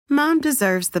Mom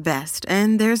deserves the best,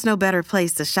 and there's no better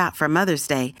place to shop for Mother's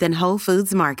Day than Whole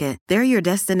Foods Market. They're your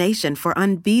destination for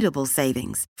unbeatable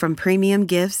savings, from premium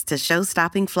gifts to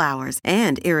show-stopping flowers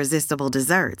and irresistible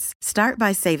desserts. Start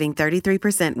by saving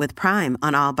 33% with Prime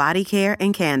on all body care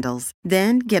and candles.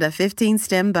 Then get a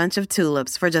 15-stem bunch of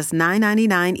tulips for just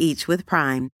 $9.99 each with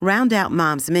Prime. Round out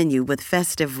Mom's menu with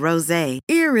festive rosé,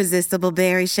 irresistible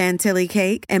berry chantilly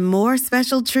cake, and more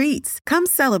special treats. Come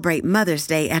celebrate Mother's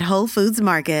Day at Whole Foods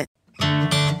Market.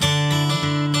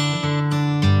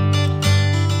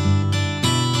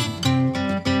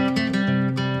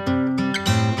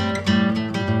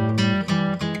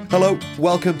 Hello,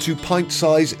 welcome to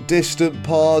Pint-Sized Distant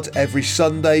Pod. Every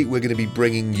Sunday we're going to be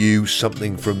bringing you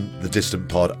something from the Distant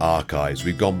Pod archives.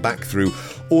 We've gone back through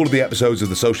all of the episodes of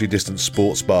the Socially Distant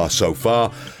Sports Bar so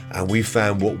far, and we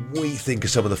found what we think are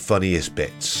some of the funniest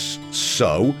bits.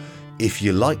 So, if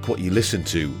you like what you listen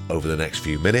to over the next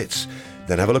few minutes,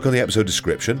 then have a look on the episode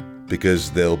description,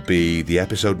 because there'll be the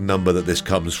episode number that this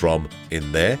comes from in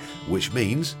there, which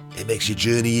means it makes your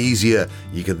journey easier.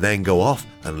 You can then go off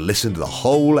and listen to the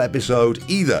whole episode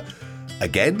either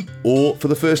again or for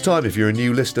the first time. If you're a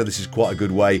new listener, this is quite a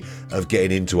good way of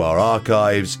getting into our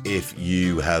archives. If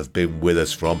you have been with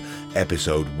us from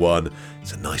episode 1,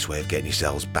 it's a nice way of getting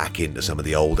yourselves back into some of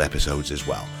the old episodes as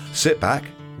well. Sit back,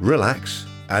 relax,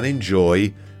 and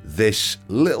enjoy this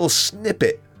little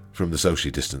snippet from the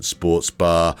Socially Distant Sports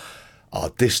Bar, our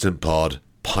Distant Pod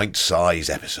pint-sized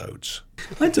episodes.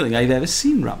 I don't think I've ever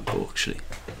seen Rambo, actually.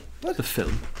 The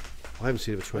film. I haven't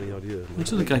seen it for 20 odd years. I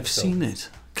don't think I've seen it.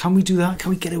 Can we do that?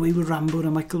 Can we get away with Rambo at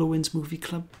a Michael Owen's movie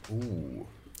club? Ooh.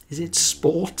 Is it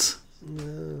sport?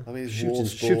 No. I mean, it's shooting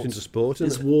to sport,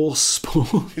 It's isn't war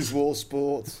sport. It's war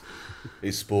sport.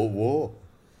 It's sport war.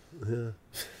 Yeah.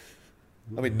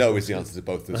 I mean, no is the answer to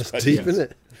both those That's questions. deep,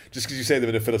 isn't it? Just because you say them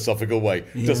in a philosophical way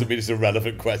doesn't mean it's a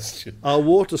relevant question. Are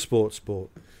water sport? We're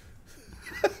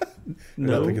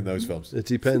not picking those films. It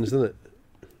depends, doesn't it?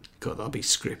 God, that'd be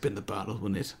scraping the barrel,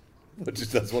 wouldn't it? But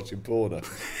just us watching porno.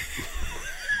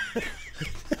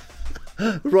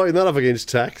 Writing that up against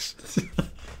tax.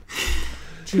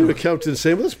 You're accounting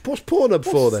saying, well, what's porn up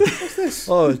for then? What's this?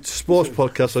 Oh, it's a sports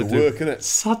podcast I do. Working it.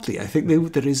 Sadly, I think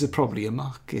there is probably a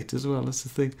market as well. That's the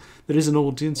thing. There is an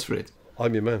audience for it.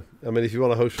 I'm your man. I mean, if you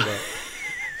want to host for that.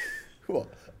 What?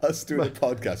 Us doing a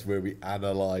podcast where we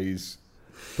analyse.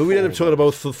 But we end up talking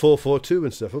about 442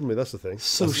 and stuff, wouldn't we? That's the thing.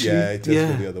 Yeah, it does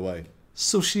go the other way.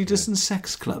 Socially Distant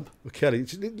Sex Club. Well, Kelly,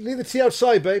 leave the tea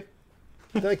outside, babe.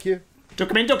 Thank you.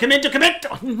 Document.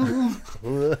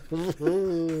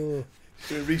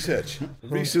 Doing research.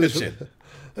 Researching.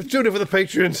 I'm doing it for the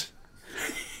patrons.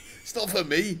 It's not for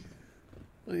me.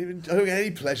 I don't get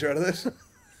any pleasure out of this.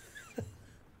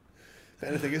 If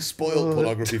anything, it's spoiled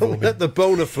pornography for me. Don't let the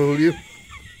boner fool you.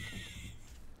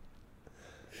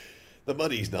 The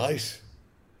money's nice,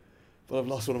 but I've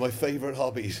lost one of my favourite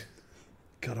hobbies.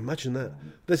 God, imagine that.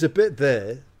 There's a bit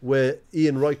there where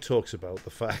Ian Wright talks about the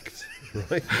fact,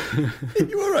 right?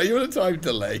 You all right? You want a time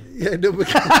delay? Yeah, no, but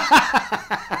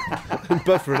I'm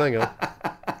buffering, hang on.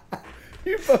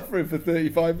 You're buffering for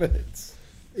 35 minutes.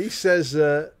 He says,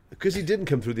 because he didn't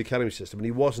come through the academy system and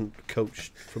he wasn't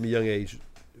coached from a young age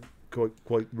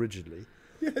quite rigidly,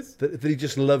 yes, that he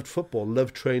just loved football,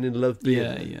 loved training, loved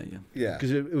being. Yeah.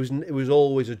 Because it was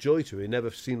always a joy to him. It never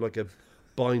seemed like a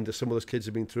bind. Some of those kids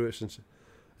have been through it since,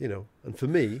 And for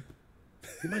me,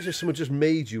 imagine if someone just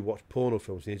made you watch porno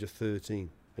films at the age of 13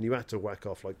 and you had to whack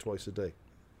off like twice a day.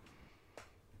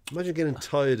 Imagine getting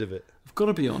tired of it. I've got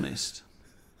to be honest.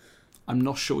 I'm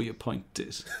not sure your point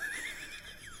is.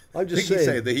 I'm just saying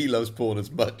saying that he loves porn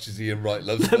as much as Ian Wright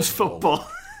loves football.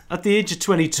 At the age of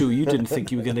 22, you didn't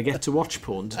think you were going to get to watch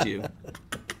porn, did you?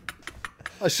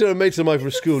 I saw a mate of mine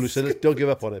from school who said, don't give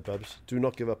up on it, Babs. Do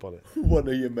not give up on it. One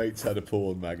of your mates had a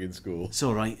porn mag in school. It's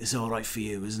all right. It's all right for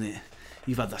you, isn't it?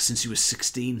 You've had that since you were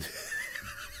 16.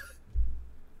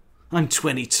 I'm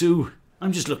 22.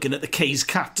 I'm just looking at the K's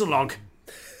catalogue.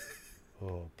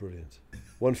 Oh, brilliant.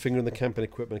 One finger in the camping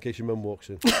equipment in case your mum walks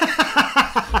in.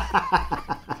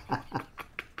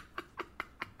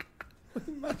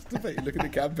 Masturbate. Look at the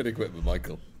camping equipment,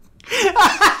 Michael.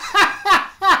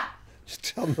 Just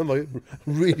tell them I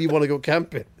really want to go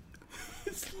camping. I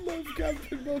just love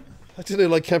camping, Mum. I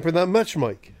didn't like camping that much,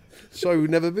 Mike. Sorry, we've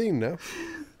never been now.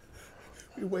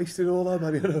 We wasted all our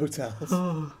money on hotels.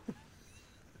 Oh.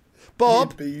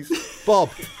 Bob,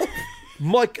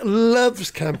 Mike loves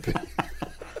camping.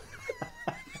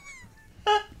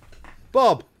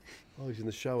 Bob. Oh, he's in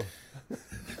the shower.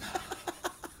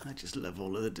 I just love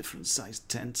all of the different sized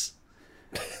tents.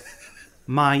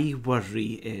 My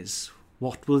worry is,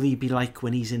 what will he be like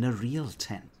when he's in a real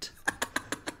tent?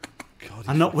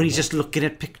 And not when he's just looking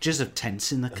at pictures of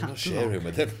tents in the catalogue. I'm not sharing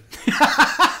with him.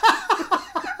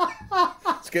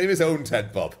 Let's get him his own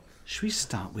tent, Bob. Should we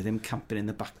start with him camping in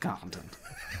the back garden?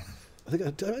 I think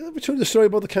I told you the story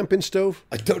about the camping stove.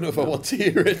 I don't know if I want to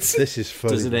hear it. This is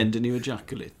funny. Does it end in you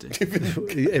ejaculating?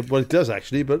 Well, it does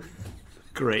actually, but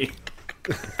Great.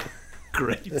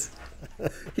 Great.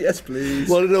 Yes, please.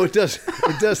 well, no, it does.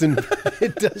 It doesn't.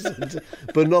 It doesn't.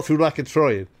 But not through lack of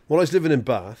trying. When I was living in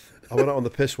Bath, I went out on the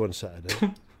piss one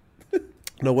Saturday.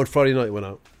 No, one Friday night I went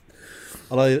out,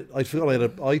 and I forgot I had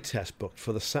an eye test booked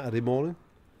for the Saturday morning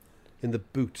in the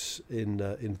Boots in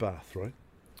Bath, right?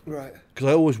 Right. Because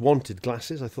I always wanted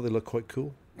glasses. I thought they looked quite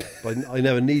cool, but I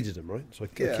never needed them, right? So I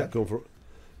kept going for it.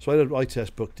 So I had an eye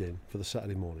test booked in for the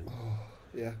Saturday morning. Oh,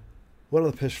 yeah. Went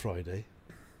on the piss Friday.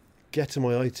 Get to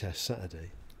my eye test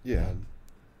Saturday. Yeah.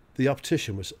 The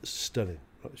optician was stunning.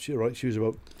 She was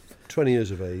about 20 years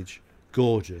of age,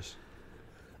 gorgeous.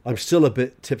 I'm still a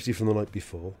bit tipsy from the night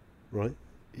before, right?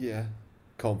 Yeah.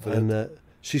 Confident.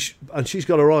 And she's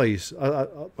got her eyes. I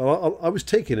was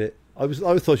taking it. I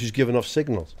thought she was giving off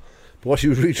signals, but what she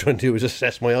was really trying to do was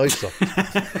assess my eyesight.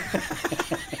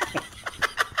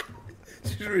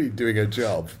 She's really doing her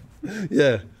job.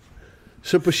 Yeah.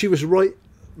 So, but she was right.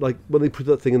 Like when they put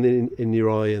that thing in your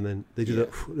eye, and then they do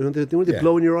that. They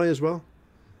blow in your eye as well.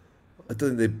 I don't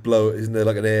think they blow. Isn't there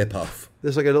like an air puff?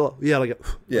 There's like a little, like a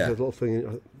little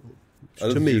thing. I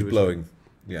don't think she was blowing.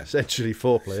 Yeah. Essentially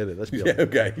foreplay, isn't it? Let's be honest.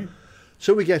 Okay.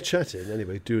 So we get chatting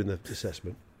anyway, doing the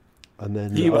assessment, and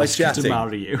then He wants chatting. to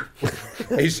marry you.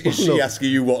 Is she asking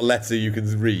you what letter you can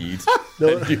read?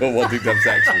 No. And you're wanting to have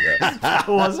sex with her. That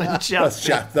wasn't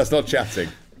chatting. That's not chatting.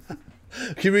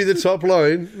 Can you read the top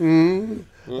line?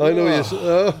 I know you.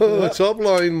 Top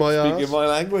line, my ass. Speaking my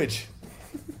language.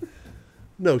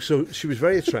 No, so she was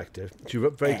very attractive. She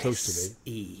was very close to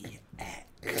me.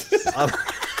 S-E-X.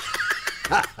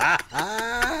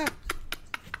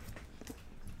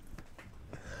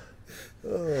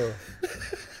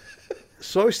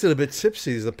 So I was still a bit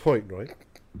tipsy is the point, right?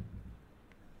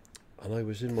 And I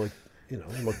was in my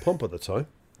pump at the time.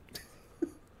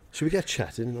 So we get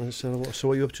chatting, and I said, so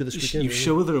what are you up to this weekend? You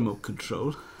show her the remote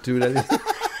control. Doing anything?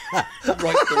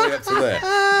 Right the way up to there.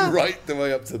 Right the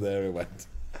way up to there it went.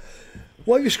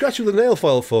 What are you scratching with a nail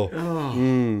file for?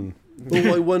 Oh,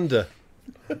 I wonder.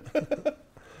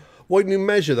 Why didn't you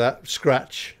measure that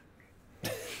scratch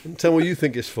and tell me what you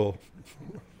think it's for?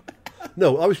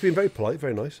 No, I was being very polite,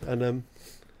 very nice, and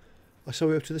I said,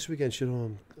 we're up to this weekend. She said,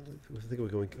 I think we're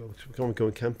going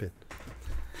camping.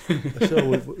 I said,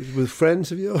 with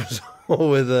friends of yours? Or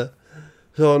with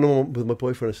no, with my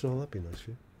boyfriend. I said, that'd be nice for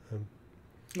you.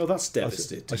 Well, that's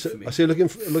devastating for me. I said, looking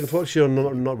forward. She said,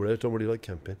 not really. I don't really like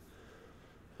camping.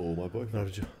 Or my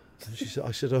boyfriend. And she said,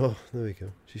 I said, there we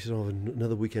go. She said,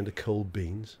 another weekend of cold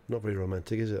beans. Not very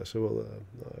romantic, is it? I said, well,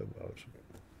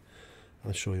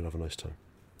 I'm sure you'll have a nice time.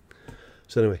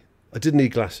 So anyway, I didn't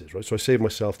need glasses, right? So I saved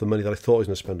myself the money that I thought I was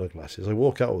going to spend on glasses. I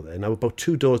walk out of there. Now, about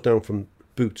 2 doors down from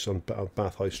Boots on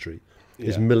Bath High Street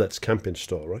is Millet's camping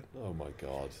store, right? Oh my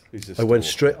God. I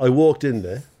walked in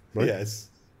there, right? Yes.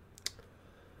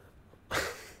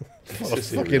 What a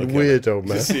fucking weirdo,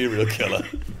 man. He's a serial killer.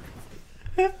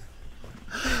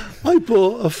 I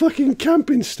bought a fucking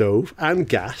camping stove and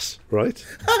gas, right?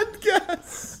 And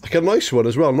gas. Like a nice one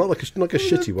as well, not like a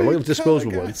shitty one, like a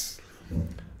disposable one.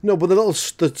 No, but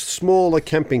the small like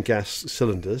camping gas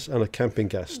cylinders and a camping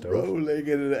gas stove. Rolling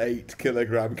in an 8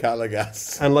 kilogram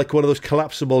gas. And like one of those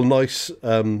collapsible nice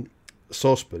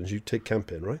saucepans you take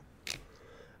camping, right?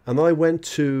 And then I went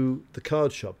to the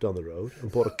card shop down the road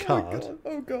and bought a card.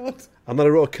 Oh God. And then I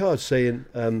wrote a card saying,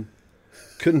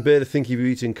 couldn't bear to think of you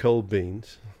eating cold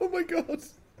beans. Oh my God.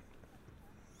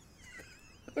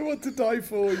 I want to die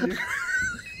for you.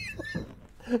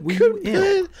 Were you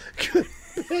ill? Couldn't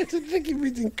bear to think of you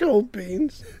eating cold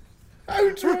beans. How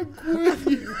drunk were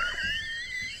you?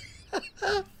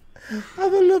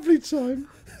 Have a lovely time.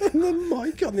 And then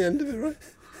Mike on the end of it, right?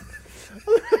 And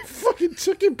then I fucking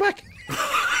took him back. I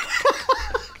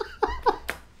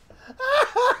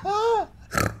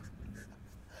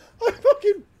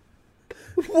fucking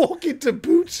walk into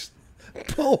Boots,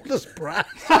 bold as brass,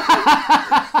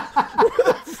 with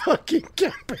a fucking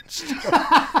camping stove.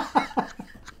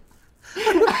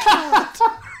 And a card.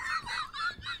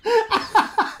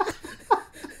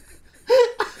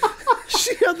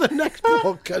 She had the next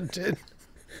block cunt in.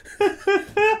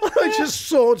 I just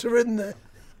sawed her in there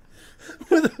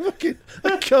with a fucking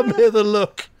come hither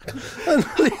look and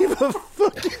leave a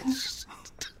fucking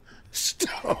stove.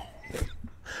 A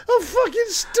fucking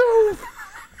stove.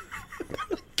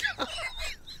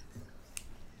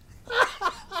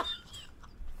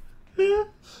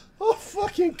 Oh fuck.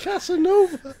 fucking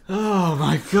Casanova. Oh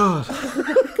my god.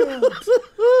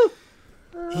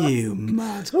 You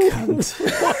mad cunt.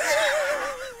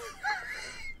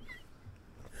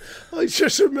 I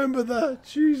just remember that.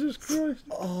 Jesus Christ.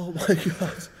 Oh my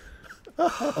God.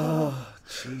 Oh,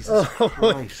 Jesus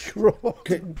Christ.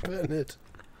 Fucking Bennett.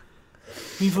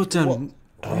 We've done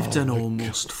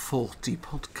almost 40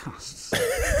 podcasts.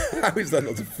 How is that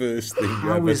not the first thing you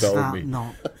How ever is told that me?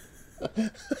 not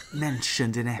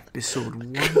mentioned in episode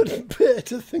 1? Couldn't bear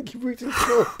to think you eating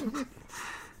up.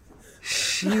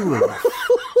 She will.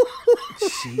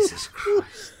 Jesus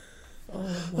Christ.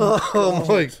 Oh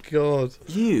my God.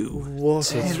 You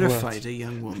What a terrified twat. a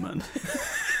young woman.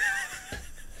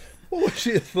 What was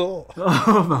your thought?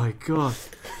 Oh my God.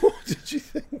 What did you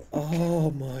think?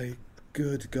 Oh my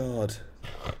good God.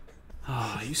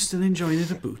 Oh, are you still enjoying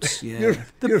it at Boots? Yeah. You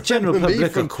The general remember me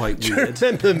public from- are quite do you weird.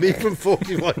 remember me from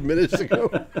 45 minutes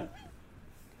ago?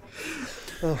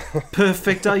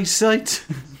 Perfect eyesight.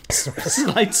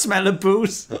 Slight smell of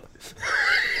booze.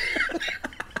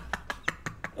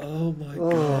 Oh my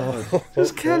God.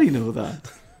 Does Kelly know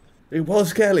that? It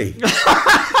was Kelly.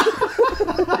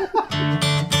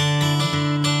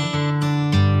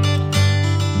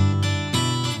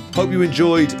 Hope you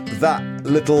enjoyed that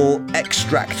little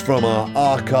extract from our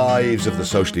archives of the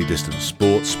Socially Distant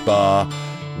Sports Bar.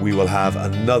 We will have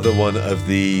another one of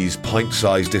these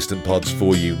pint-sized distant pods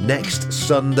for you next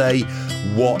Sunday.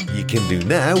 What you can do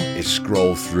now is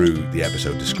scroll through the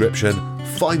episode description,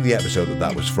 find the episode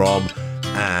that was from,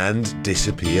 and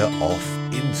disappear off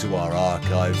into our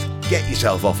archives. Get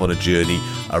yourself off on a journey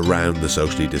around the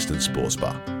Socially Distant Sports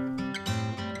Bar.